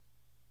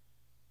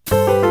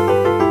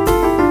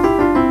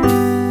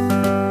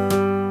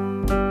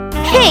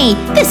Hey,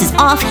 this is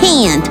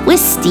Offhand with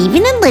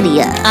Stephen and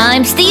Lydia.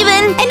 I'm Stephen.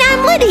 And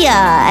I'm Lydia.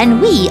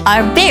 And we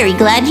are very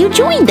glad you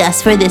joined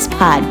us for this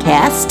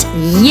podcast.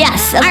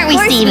 Yes, of Aren't we,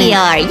 course Stephen? we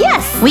are.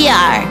 Yes. We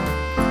are.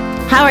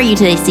 How are you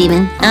today,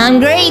 Stephen? I'm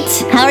great.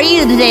 How are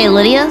you today,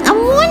 Lydia?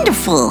 I'm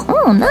wonderful.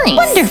 Oh, nice.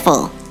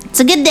 Wonderful.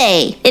 It's a good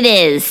day. It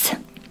is.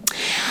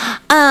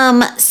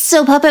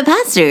 So Puppet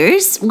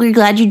Pastors, we're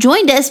glad you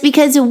joined us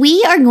because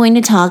we are going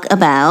to talk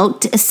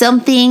about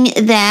something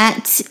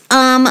that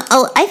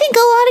I think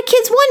a lot of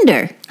kids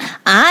wonder.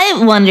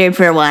 I wondered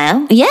for a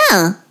while.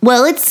 Yeah.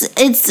 Well,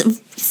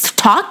 it's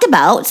talked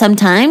about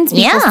sometimes.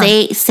 People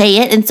say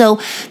it. And so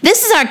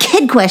this is our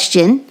kid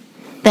question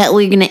that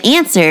we're going to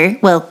answer.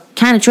 Well,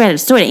 kind of try to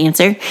sort of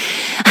answer.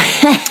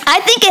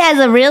 I think it has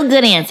a real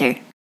good answer.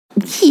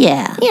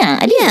 Yeah. Yeah,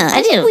 I do.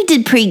 I think we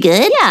did pretty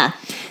good. Yeah.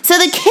 So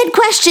the kid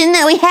question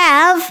that we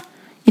have,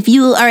 if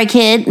you are a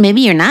kid, maybe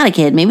you're not a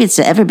kid, maybe it's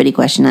an everybody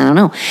question, I don't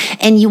know.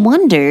 And you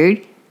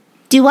wondered,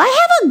 do I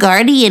have a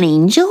guardian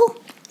angel?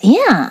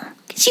 Yeah.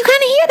 Because you kind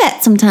of hear that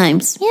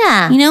sometimes.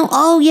 Yeah. You know,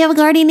 oh, you have a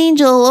guardian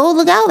angel. Oh,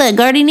 look out, that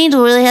guardian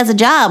angel really has a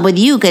job with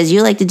you because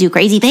you like to do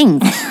crazy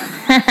things.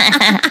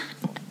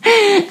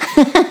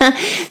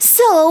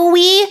 So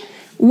we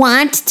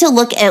want to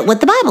look at what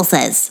the Bible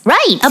says.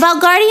 Right.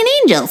 About guardian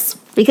angels.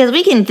 Because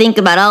we can think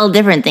about all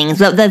different things,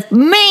 but the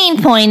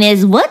main point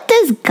is, what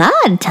does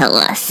God tell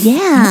us? Yeah.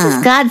 What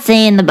does God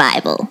say in the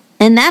Bible?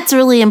 And that's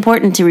really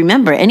important to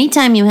remember.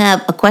 Anytime you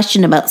have a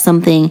question about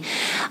something,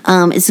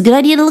 it's a good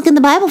idea to look in the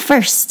Bible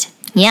first.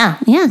 Yeah.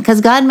 Yeah, because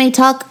God may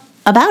talk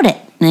about it,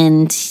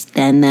 and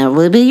then that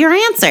will be your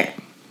answer.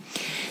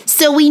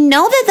 So we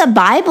know that the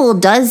Bible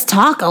does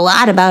talk a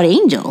lot about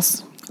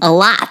angels. A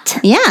lot.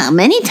 Yeah,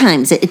 many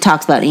times it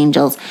talks about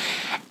angels.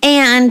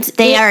 And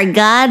They are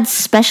God's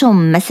special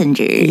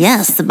messengers.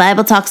 yes, the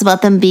Bible talks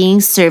about them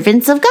being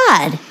servants of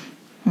God,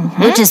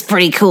 which is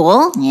pretty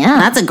cool. Yeah.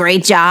 That's a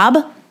great job.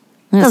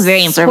 That's a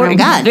very Servant of important,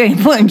 God. very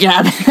important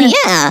job.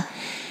 Yeah.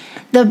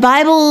 The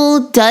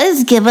Bible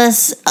does give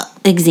us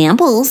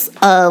examples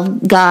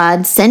of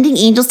God sending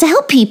angels to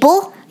help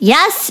people.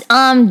 Yes,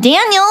 Daniel.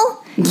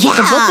 Yeah.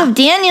 The book of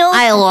Daniel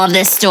I love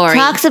this story.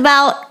 talks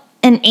about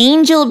an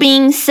angel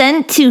being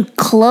sent to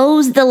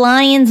close the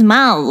lions'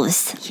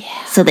 mouths.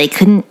 Yeah. So they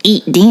couldn't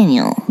eat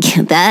Daniel.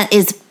 That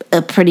is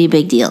a pretty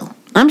big deal.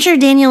 I'm sure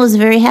Daniel was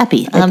very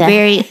happy. I'm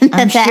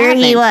sure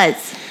he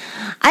was.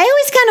 I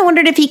always kind of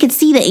wondered if he could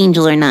see the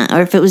angel or not,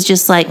 or if it was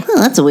just like, oh,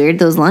 that's weird.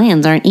 Those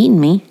lions aren't eating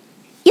me.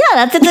 Yeah,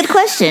 that's a good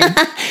question.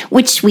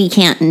 Which we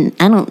can't.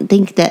 I don't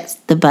think that's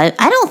the Bible.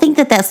 I don't think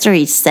that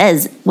story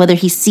says whether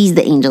he sees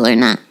the angel or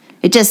not.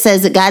 It just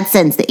says that God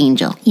sends the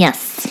angel.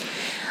 Yes.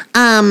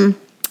 And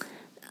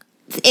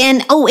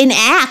in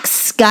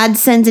Acts, God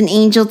sends an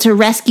angel to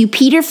rescue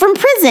Peter from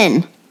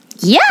prison.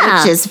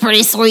 Yeah. Which is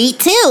pretty sweet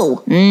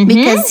too.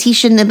 Because he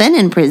shouldn't have been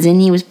in prison.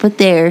 He was put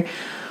there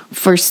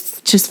for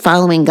just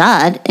following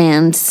God.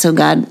 And so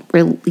God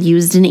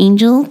used an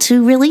angel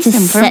to release him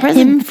from set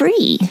prison. him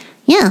free.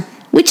 Yeah.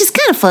 Which is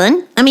kind of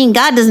fun. I mean,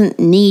 God doesn't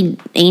need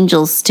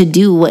angels to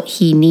do what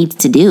he needs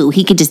to do.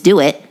 He could just do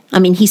it. I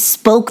mean, he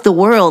spoke the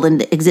world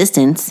into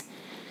existence.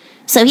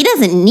 So he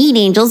doesn't need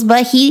angels,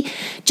 but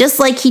just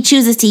like he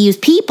chooses to use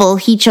people,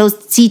 he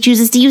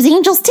chooses to use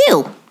angels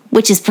too,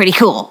 which is pretty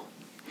cool.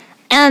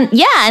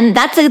 And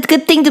that's a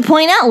good thing to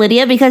point out,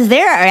 Lydia, because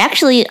there are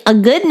actually a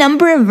good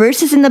number of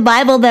verses in the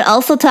Bible that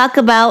also talk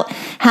about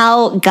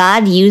how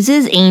God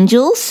uses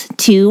angels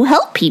to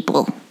help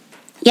people.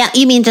 Yeah,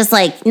 you mean just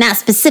like not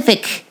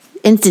specific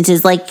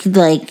instances like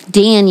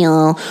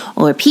Daniel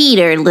or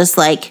Peter, just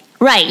like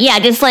Right, yeah,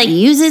 just like he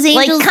uses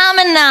angels. like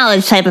common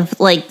knowledge type of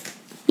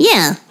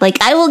Yeah.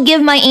 like I will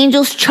give my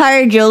angels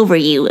charge over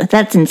you.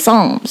 That's in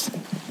Psalms.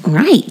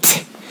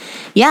 Right.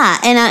 Yeah,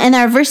 and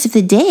our verse of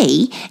the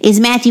day is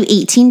Matthew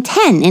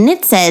 18:10, and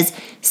it says,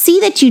 "See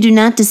that you do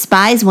not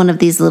despise one of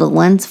these little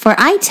ones, for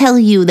I tell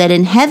you that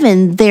in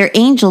heaven their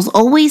angels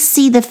always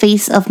see the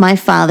face of my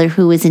Father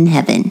who is in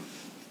heaven."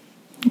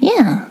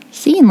 Yeah,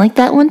 see, and like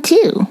that one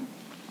too.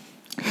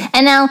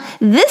 And now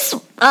this,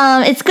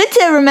 it's good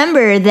to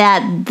remember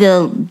that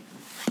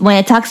when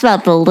it talks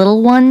about the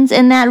little ones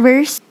in that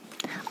verse,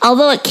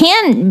 although it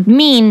can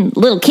mean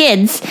little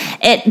kids,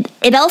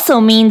 it also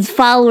means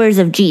followers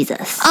of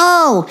Jesus.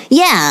 Oh,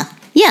 yeah.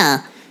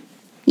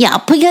 Yeah,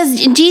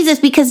 because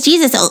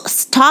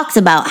Jesus talks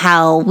about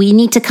how we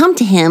need to come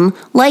to him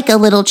like a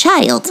little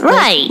child.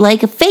 Right.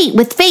 Like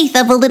with faith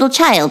of a little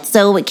child.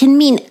 So it can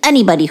mean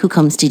anybody who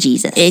comes to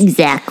Jesus.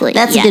 Exactly.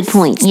 That's a good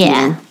point, Stephen.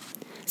 Yeah.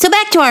 So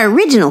back to our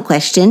original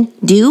question,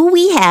 do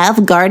we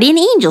have guardian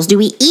angels? Do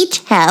we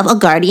each have a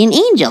guardian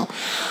angel?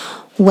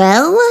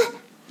 Well,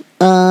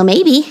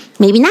 maybe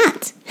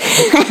not.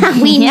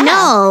 We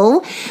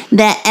know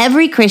that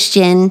every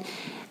Christian,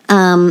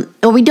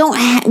 or we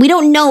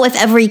don't know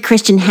if every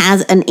Christian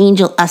has an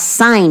angel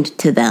assigned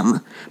to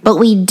them, but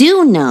we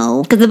do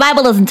know, Because the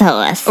Bible doesn't tell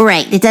us.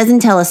 right, it doesn't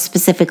tell us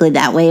specifically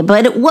that way,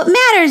 but what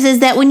matters is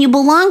that when you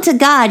belong to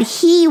God,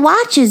 he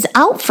watches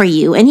out for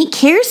you and he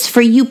cares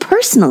for you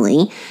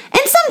personally,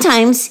 and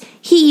sometimes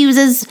he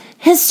uses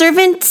his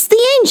servants, the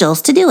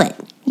angels, to do it.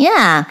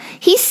 Yeah,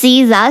 he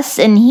sees us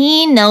and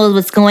he knows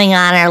what's going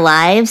on in our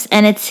lives,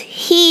 and it's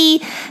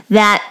he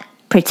that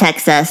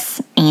protects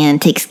us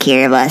and takes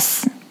care of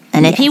us.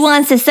 And if he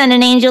wants to send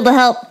an angel to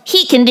help,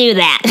 he can do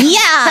that.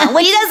 Yeah,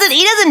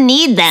 he doesn't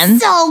need them.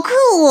 So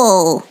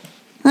cool.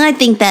 I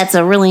think that's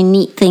a really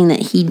neat thing that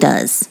he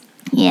does.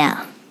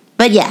 Yeah.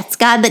 But yeah, it's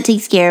God that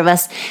takes care of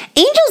us.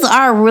 Angels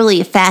are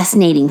really a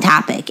fascinating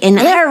topic. And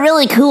They're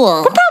really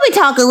cool. we'll probably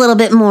talk a little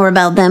bit more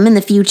about them in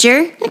the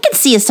future. I can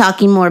see us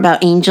talking more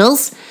about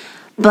angels.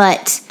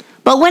 But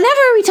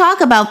whenever we talk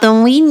about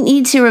them, we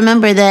need to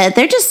remember that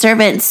they're just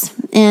servants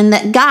and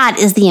that God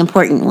is the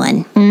important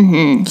one.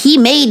 Mm-hmm. He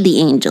made the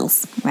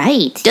angels.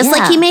 Right. Just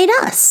like he made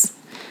us.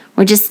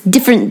 We're just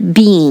different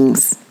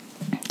beings.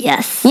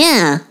 Yes.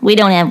 Yeah. We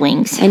don't have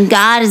wings. And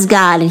God is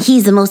God, and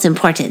he's the most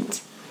important.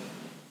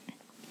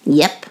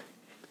 Yep.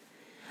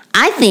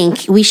 I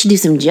think we should do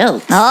some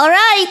jokes. All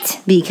right.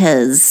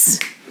 Because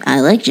I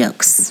like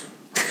jokes.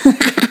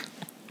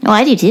 Oh,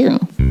 I do too.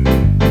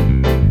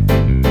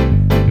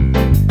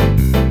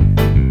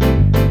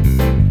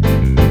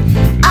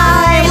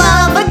 I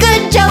love a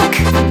good joke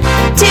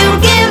to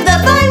give the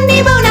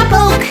funny bone a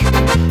poke.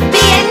 Be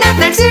it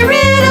knock-knocks or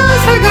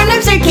riddles for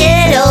grown-ups or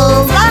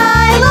kiddles.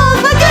 I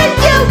love a good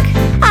joke.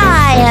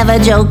 I have a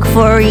joke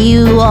for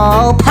you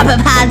all, Puppet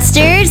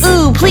Podsters.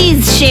 Ooh,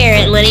 please share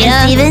it,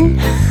 Lydia. Steven?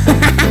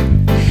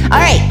 All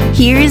right,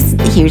 here's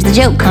the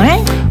joke. All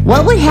right.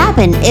 What would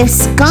happen if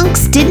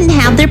skunks didn't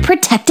have their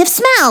protective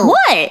smell?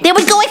 What? They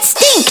would go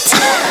extinct.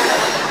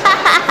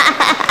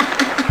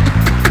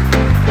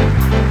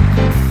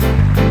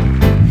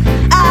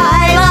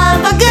 I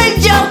love a good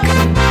joke.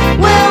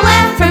 We'll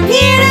laugh from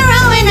here to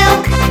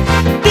Roanoke.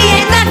 Be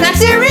it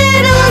knock-knocks or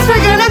riddles for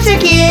grown-ups or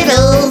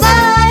kiddles.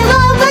 I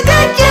love a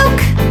good joke.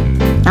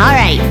 All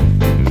right.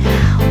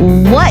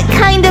 What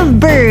kind of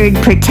bird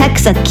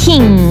protects a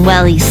king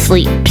while he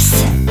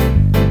sleeps?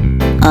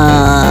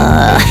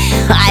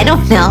 I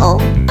don't know.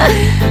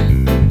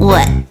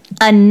 What?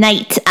 A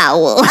night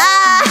owl.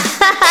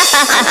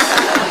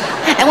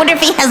 I wonder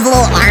if he has a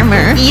little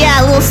armor.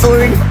 Yeah, a little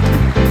sword.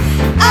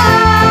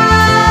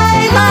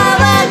 I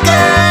love a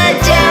good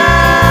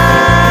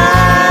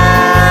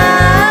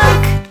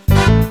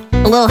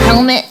joke. A little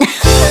helmet.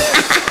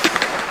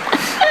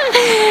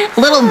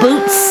 Little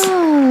boots.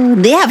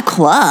 They have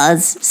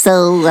claws,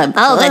 so that's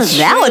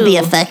that would be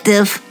true.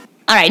 effective.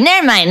 All right,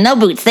 never mind. No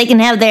boots. They can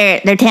have their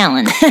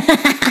talons.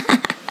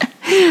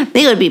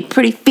 They would be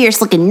pretty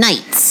fierce-looking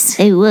knights.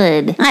 They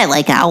would. I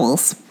like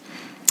owls.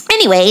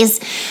 Anyways,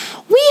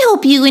 we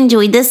hope you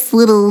enjoyed this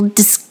little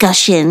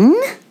discussion,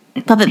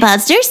 Puppet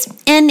Podsters.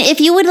 And if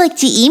you would like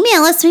to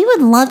email us, we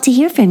would love to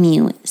hear from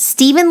you.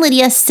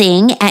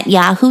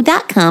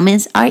 StephenLydiaSing@yahoo.com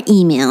is our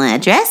email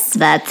address.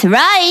 That's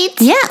right.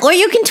 Yeah, or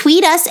you can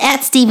tweet us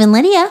at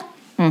StephenLydia.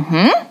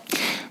 Mm-hmm.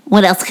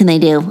 What else can they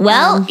do?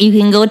 Well, you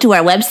can go to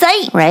our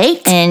website,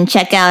 right? and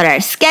check out our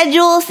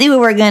schedule, see where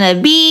we're going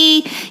to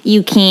be.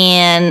 You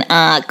can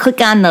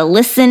click on the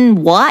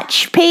Listen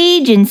Watch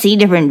page and see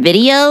different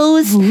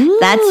videos. Ooh.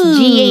 That's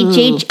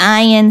ghhinc.org.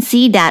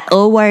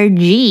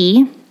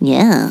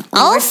 Yeah.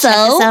 Also, check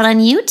us out on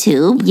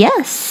YouTube.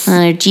 Yes.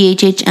 On our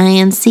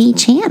GHHINC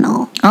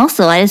channel.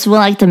 Also, I just would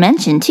like to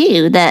mention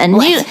too that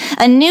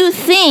a new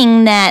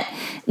thing that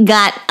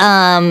got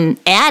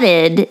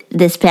added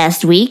this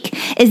past week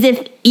is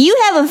if you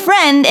have a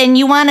friend and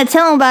you want to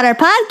tell them about our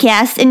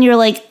podcast and you're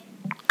like,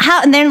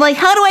 how? And they're like,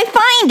 how do I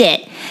find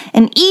it?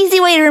 An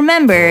easy way to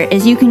remember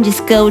is you can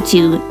just go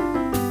to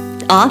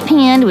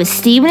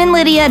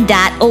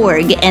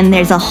offhandwithstevenandlydia.org and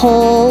there's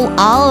all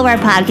of our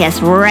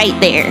podcasts right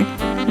there.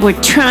 We're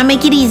trying to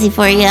make it easy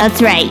for you. That's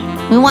right.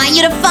 We want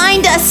you to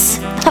find us,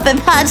 Puppet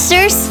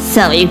Podsters.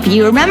 So if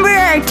you remember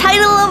our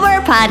title of our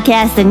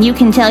podcast, then you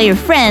can tell your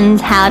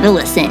friends how to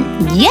listen.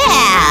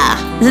 Yeah!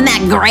 Isn't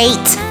that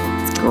great?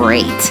 It's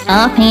great.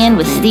 Offhand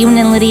with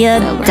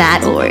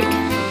StephenandLydia.org.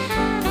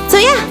 So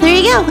yeah, there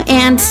you go.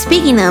 And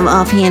speaking of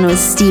Offhand with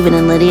Stephen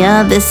and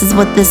Lydia, this is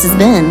what this has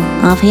been.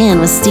 Offhand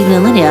with Stephen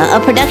and Lydia, a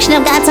production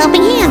of God's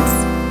Helping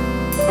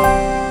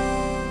Hands.